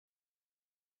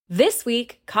This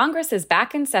week, Congress is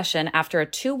back in session after a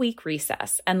 2-week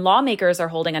recess, and lawmakers are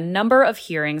holding a number of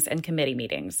hearings and committee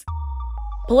meetings.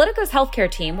 Politico's healthcare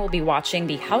team will be watching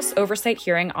the House Oversight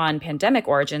hearing on pandemic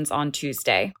origins on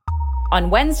Tuesday. On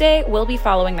Wednesday, we'll be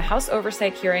following the House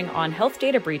Oversight hearing on health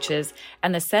data breaches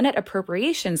and the Senate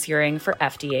Appropriations hearing for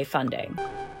FDA funding.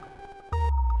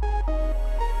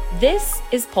 This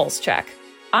is Pulse Check.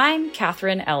 I'm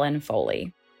Katherine Ellen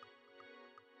Foley.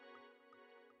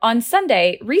 On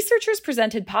Sunday, researchers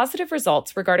presented positive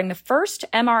results regarding the first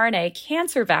mRNA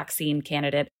cancer vaccine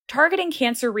candidate targeting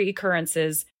cancer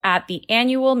recurrences at the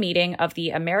annual meeting of the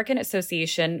American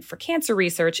Association for Cancer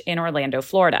Research in Orlando,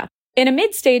 Florida. In a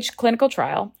mid-stage clinical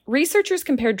trial, researchers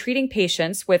compared treating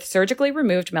patients with surgically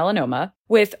removed melanoma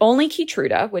with only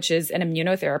Keytruda, which is an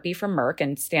immunotherapy from Merck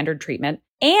and standard treatment,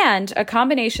 and a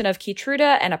combination of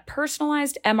Keytruda and a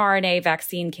personalized mRNA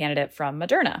vaccine candidate from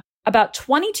Moderna. About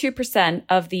 22%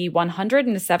 of the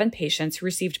 107 patients who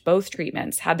received both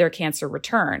treatments had their cancer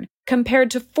return, compared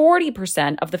to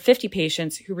 40% of the 50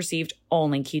 patients who received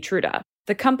only Keytruda.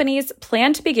 The companies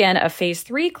plan to begin a phase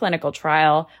 3 clinical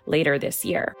trial later this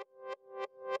year.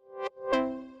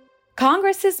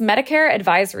 Congress's Medicare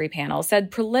Advisory Panel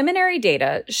said preliminary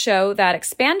data show that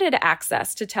expanded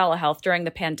access to telehealth during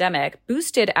the pandemic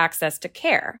boosted access to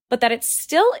care, but that it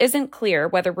still isn't clear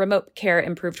whether remote care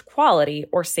improved quality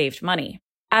or saved money.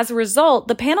 As a result,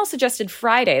 the panel suggested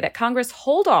Friday that Congress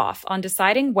hold off on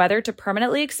deciding whether to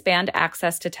permanently expand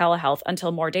access to telehealth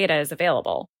until more data is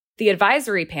available. The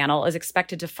advisory panel is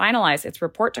expected to finalize its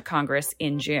report to Congress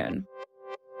in June.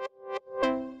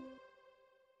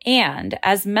 And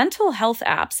as mental health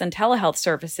apps and telehealth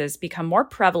services become more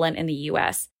prevalent in the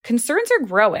U.S., concerns are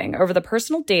growing over the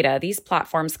personal data these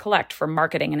platforms collect for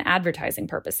marketing and advertising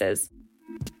purposes.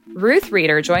 Ruth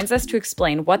Reeder joins us to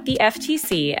explain what the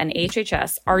FTC and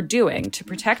HHS are doing to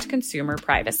protect consumer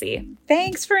privacy.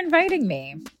 Thanks for inviting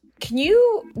me. Can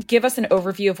you give us an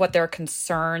overview of what their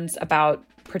concerns about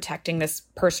protecting this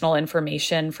personal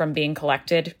information from being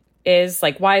collected is?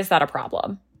 Like, why is that a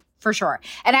problem? For sure.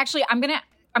 And actually, I'm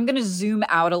going to zoom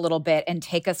out a little bit and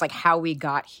take us like how we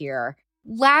got here.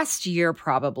 Last year,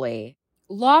 probably,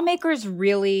 lawmakers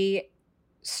really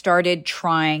started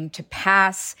trying to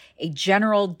pass a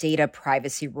general data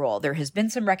privacy rule. There has been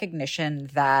some recognition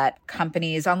that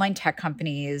companies, online tech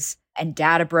companies, and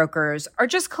data brokers are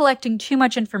just collecting too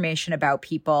much information about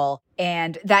people,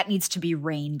 and that needs to be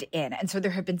reined in. And so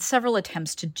there have been several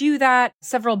attempts to do that,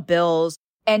 several bills,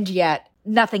 and yet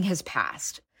nothing has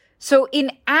passed. So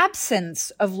in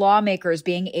absence of lawmakers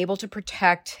being able to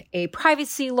protect a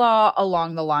privacy law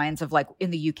along the lines of, like, in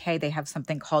the UK, they have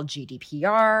something called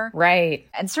GDPR. Right.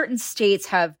 And certain states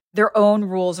have their own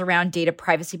rules around data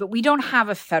privacy, but we don't have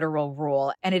a federal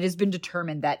rule. And it has been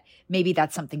determined that maybe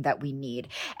that's something that we need.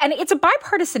 And it's a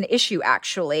bipartisan issue,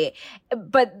 actually,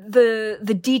 but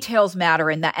the details matter,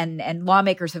 and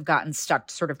lawmakers have gotten stuck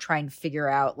to sort of try and figure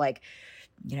out, like,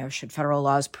 you know, should federal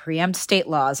laws preempt state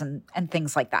laws and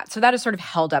things like that. So that has sort of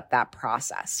held up that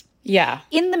process. Yeah.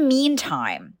 In the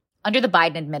meantime, under the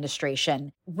Biden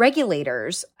administration,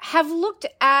 regulators have looked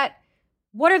at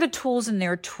what are the tools in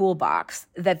their toolbox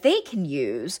that they can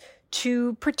use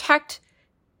to protect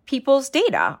people's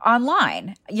data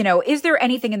online. You know, is there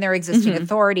anything in their existing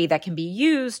authority that can be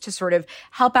used to sort of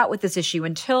help out with this issue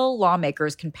until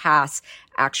lawmakers can pass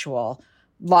actual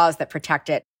laws that protect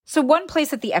it? So one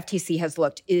place that the FTC has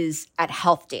looked is at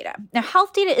health data. Now,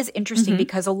 health data is interesting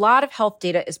because a lot of health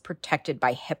data is protected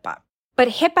by HIPAA. But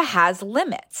HIPAA has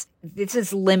limits. This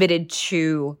is limited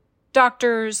to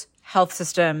doctors, health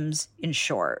systems,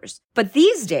 insurers. But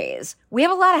these days, we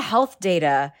have a lot of health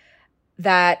data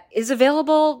that is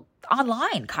available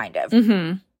online, kind of.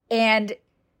 And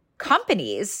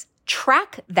companies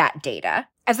track that data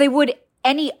as they would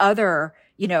any other,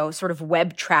 you know, sort of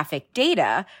web traffic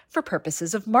data for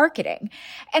purposes of marketing.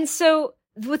 And so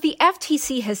what the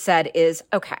FTC has said is,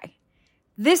 okay,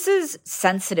 this is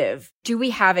sensitive. Do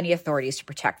we have any authorities to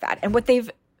protect that? And what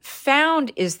they've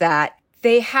found is that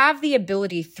they have the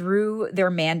ability through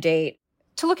their mandate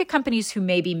to look at companies who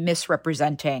may be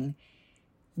misrepresenting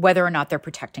whether or not they're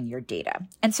protecting your data.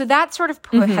 And so that sort of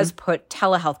has put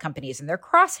telehealth companies in their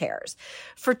crosshairs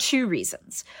for two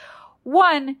reasons.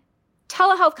 One,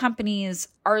 telehealth companies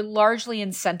are largely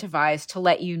incentivized to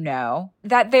let you know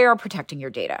that they are protecting your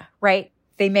data, right?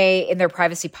 They may, in their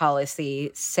privacy policy,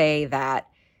 say that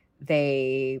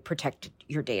they protect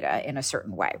your data in a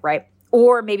certain way, right?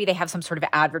 Or maybe they have some sort of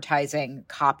advertising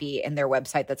copy in their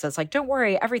website that says, like, don't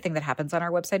worry, everything that happens on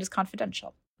our website is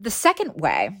confidential. The second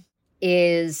way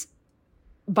is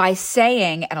by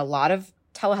saying, and a lot of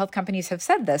telehealth companies have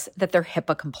said this, that they're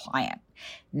HIPAA compliant.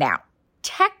 Now,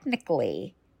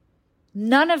 technically,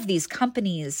 none of these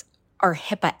companies are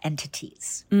HIPAA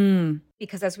entities.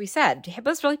 Because as we said,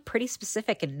 HIPAA is really pretty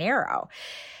specific and narrow.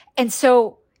 And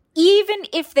so even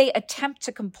if they attempt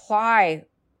to comply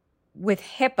with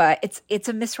HIPAA, it's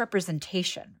a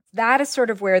misrepresentation. That is sort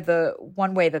of where the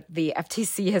one way that the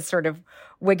FTC has sort of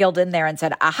wiggled in there and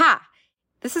said, aha,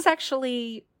 this is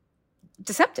actually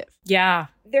deceptive. Yeah.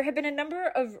 There have been a number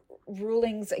of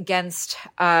rulings against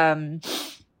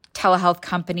telehealth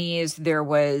companies. There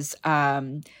was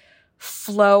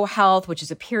Flow Health, which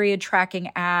is a period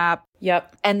tracking app.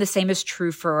 Yep. And the same is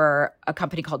true for a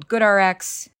company called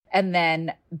GoodRx, and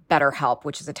then BetterHelp,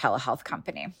 which is a telehealth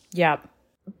company. Yep.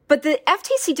 But the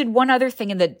FTC did one other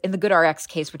thing in the GoodRx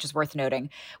case, which is worth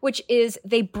noting, which is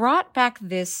they brought back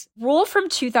this rule from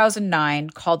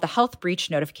 2009 called the Health Breach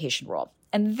Notification Rule.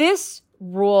 And this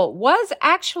rule was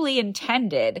actually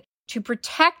intended to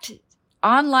protect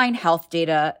online health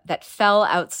data that fell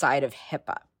outside of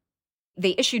HIPAA.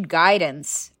 They issued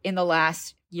guidance in the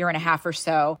last year and a half or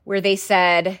so where they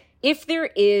said, if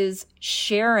there is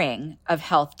sharing of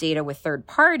health data with third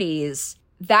parties,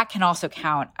 that can also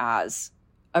count as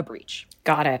a breach.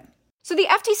 Got it. So the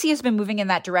FTC has been moving in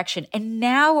that direction. And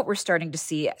now what we're starting to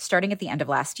see, starting at the end of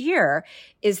last year,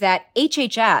 is that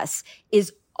HHS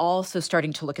is also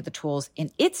starting to look at the tools in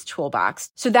its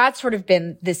toolbox. So that's sort of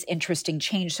been this interesting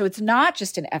change. So it's not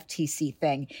just an FTC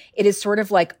thing. It is sort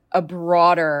of like a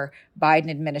broader Biden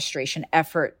administration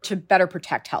effort to better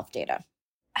protect health data.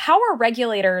 How are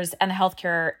regulators and the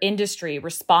healthcare industry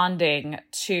responding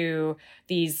to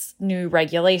these new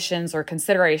regulations or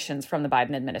considerations from the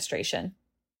Biden administration?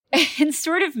 In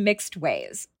sort of mixed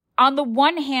ways. On the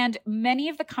one hand, many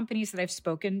of the companies that I've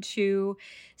spoken to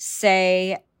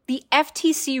say the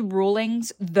FTC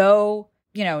rulings, though,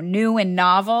 new and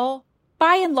novel,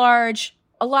 by and large,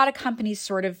 a lot of companies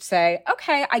sort of say,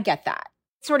 okay, I get that.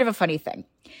 It's sort of a funny thing.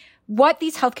 What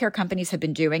these healthcare companies have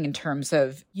been doing in terms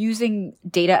of using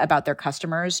data about their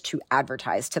customers to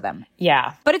advertise to them.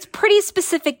 Yeah. But it's pretty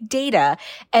specific data.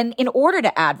 And in order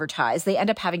to advertise, they end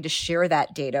up having to share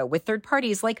that data with third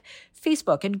parties like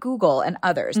Facebook and Google and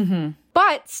others. Mm-hmm.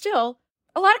 But still,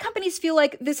 a lot of companies feel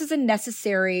like this is a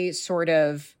necessary sort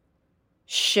of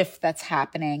shift that's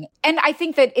happening. And I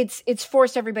think that it's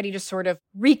forced everybody to sort of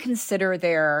reconsider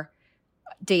their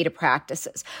data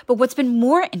practices. But what's been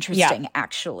more interesting,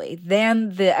 actually,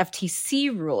 than the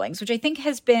FTC rulings, which I think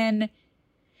has been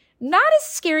not as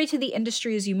scary to the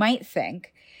industry as you might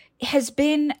think, has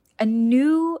been a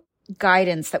new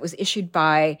guidance that was issued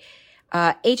by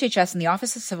HHS and the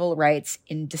Office of Civil Rights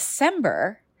in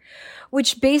December,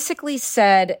 which basically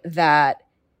said that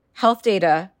health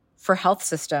data for health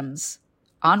systems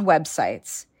on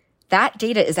websites, that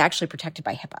data is actually protected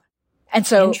by HIPAA. And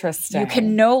so you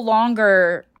can no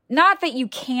longer, not that you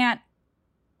can't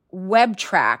web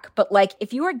track, but like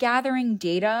if you are gathering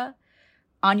data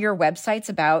on your websites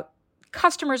about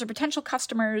customers or potential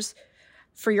customers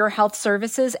for your health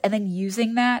services and then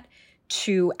using that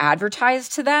to advertise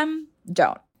to them,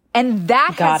 don't. And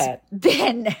that has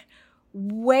been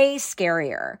way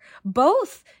scarier,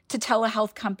 both to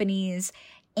telehealth companies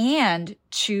and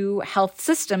to health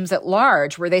systems at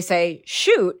large, where they say,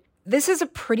 shoot, this is a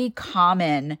pretty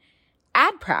common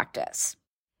ad practice.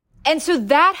 And so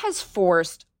that has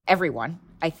forced everyone,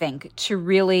 I think, to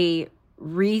really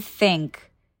rethink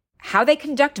how they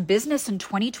conduct business in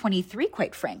 2023,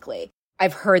 quite frankly.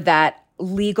 I've heard that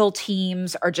legal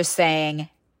teams are just saying,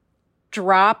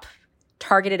 drop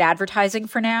targeted advertising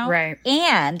for now. Right.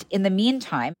 And in the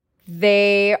meantime,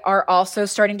 they are also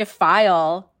starting to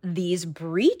file these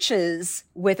breaches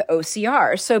with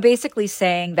OCR. So basically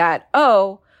saying that,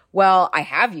 well, I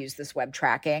have used this web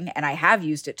tracking and I have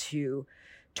used it to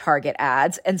target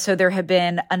ads. And so there have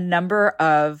been a number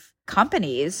of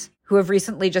companies who have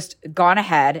recently just gone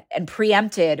ahead and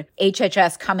preempted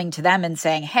HHS coming to them and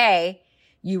saying, hey,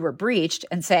 you were breached,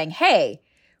 and saying, hey,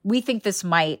 we think this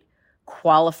might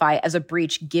qualify as a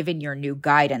breach given your new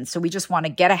guidance. So we just want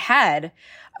to get ahead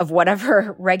of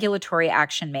whatever regulatory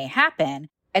action may happen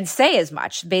and say as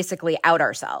much, basically out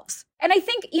ourselves. And I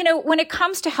think, when it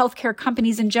comes to healthcare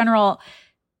companies in general,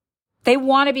 they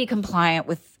want to be compliant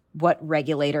with what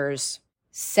regulators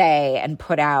say and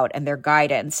put out and their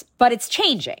guidance, but it's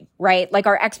changing, right? Like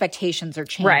our expectations are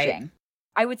changing. Right.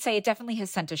 I would say it definitely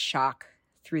has sent a shock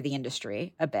through the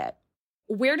industry a bit.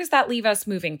 Where does that leave us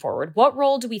moving forward? What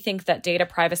role do we think that data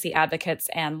privacy advocates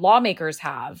and lawmakers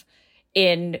have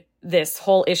in this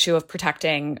whole issue of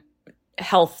protecting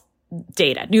health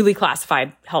data, newly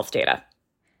classified health data?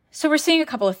 So we're seeing a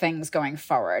couple of things going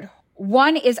forward.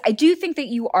 One is I do think that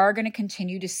you are going to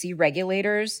continue to see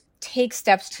regulators take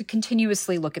steps to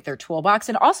continuously look at their toolbox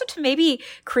and also to maybe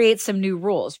create some new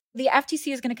rules. The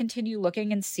FTC is going to continue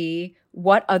looking and see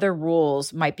what other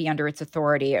rules might be under its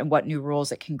authority and what new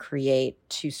rules it can create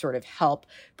to sort of help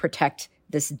protect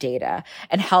this data.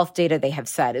 And health data, they have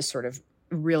said, is sort of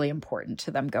really important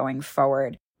to them going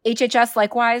forward. HHS,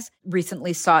 likewise,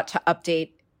 recently sought to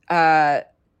update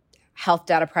health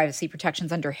data privacy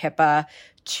protections under HIPAA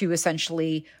to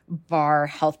essentially bar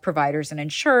health providers and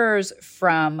insurers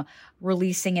from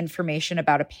releasing information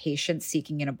about a patient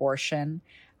seeking an abortion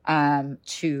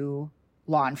to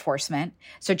law enforcement.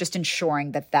 So just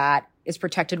ensuring that that is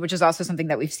protected, which is also something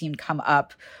that we've seen come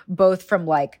up, both from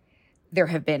there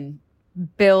have been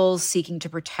bills seeking to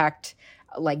protect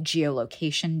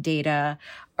geolocation data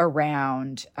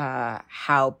around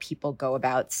how people go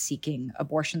about seeking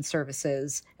abortion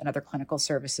services and other clinical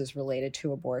services related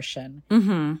to abortion.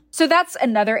 Mm-hmm. So that's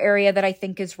another area that I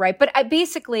think is right. But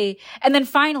and then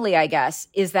finally, I guess,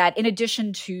 is that in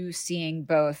addition to seeing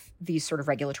both these sort of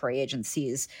regulatory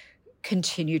agencies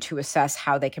continue to assess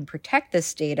how they can protect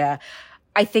this data,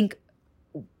 I think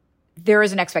there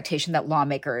is an expectation that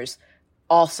lawmakers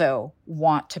also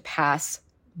want to pass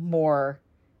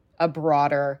a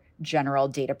broader general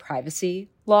data privacy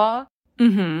law.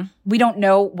 Mm-hmm. We don't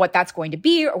know what that's going to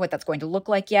be or what that's going to look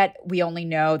like yet. We only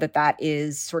know that that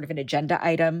is sort of an agenda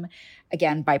item,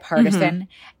 again, bipartisan. Mm-hmm.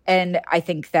 And I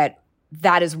think that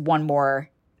that is one more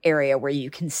area where you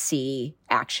can see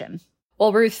action.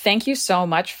 Well, Ruth, thank you so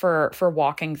much for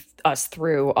walking us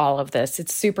through all of this.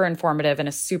 It's super informative and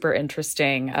a super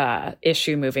interesting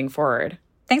issue moving forward.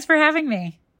 Thanks for having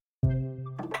me.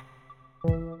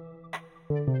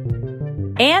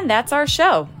 And that's our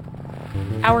show.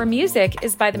 Our music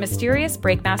is by the mysterious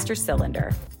Breakmaster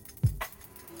Cylinder.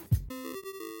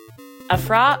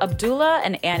 Afra Abdullah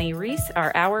and Annie Reese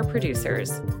are our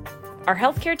producers. Our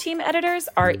healthcare team editors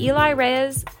are Eli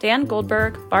Reyes, Dan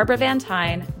Goldberg, Barbara Van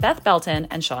Tyne, Beth Belton,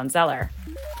 and Sean Zeller.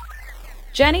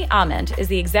 Jenny Ament is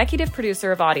the executive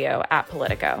producer of audio at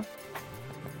Politico.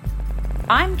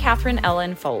 I'm Katherine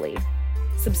Ellen Foley.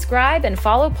 Subscribe and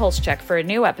follow Pulse Check for a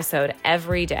new episode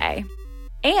every day.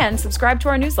 And subscribe to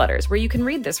our newsletters where you can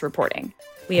read this reporting.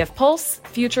 We have Pulse,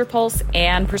 Future Pulse,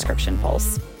 and Prescription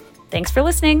Pulse. Thanks for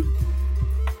listening.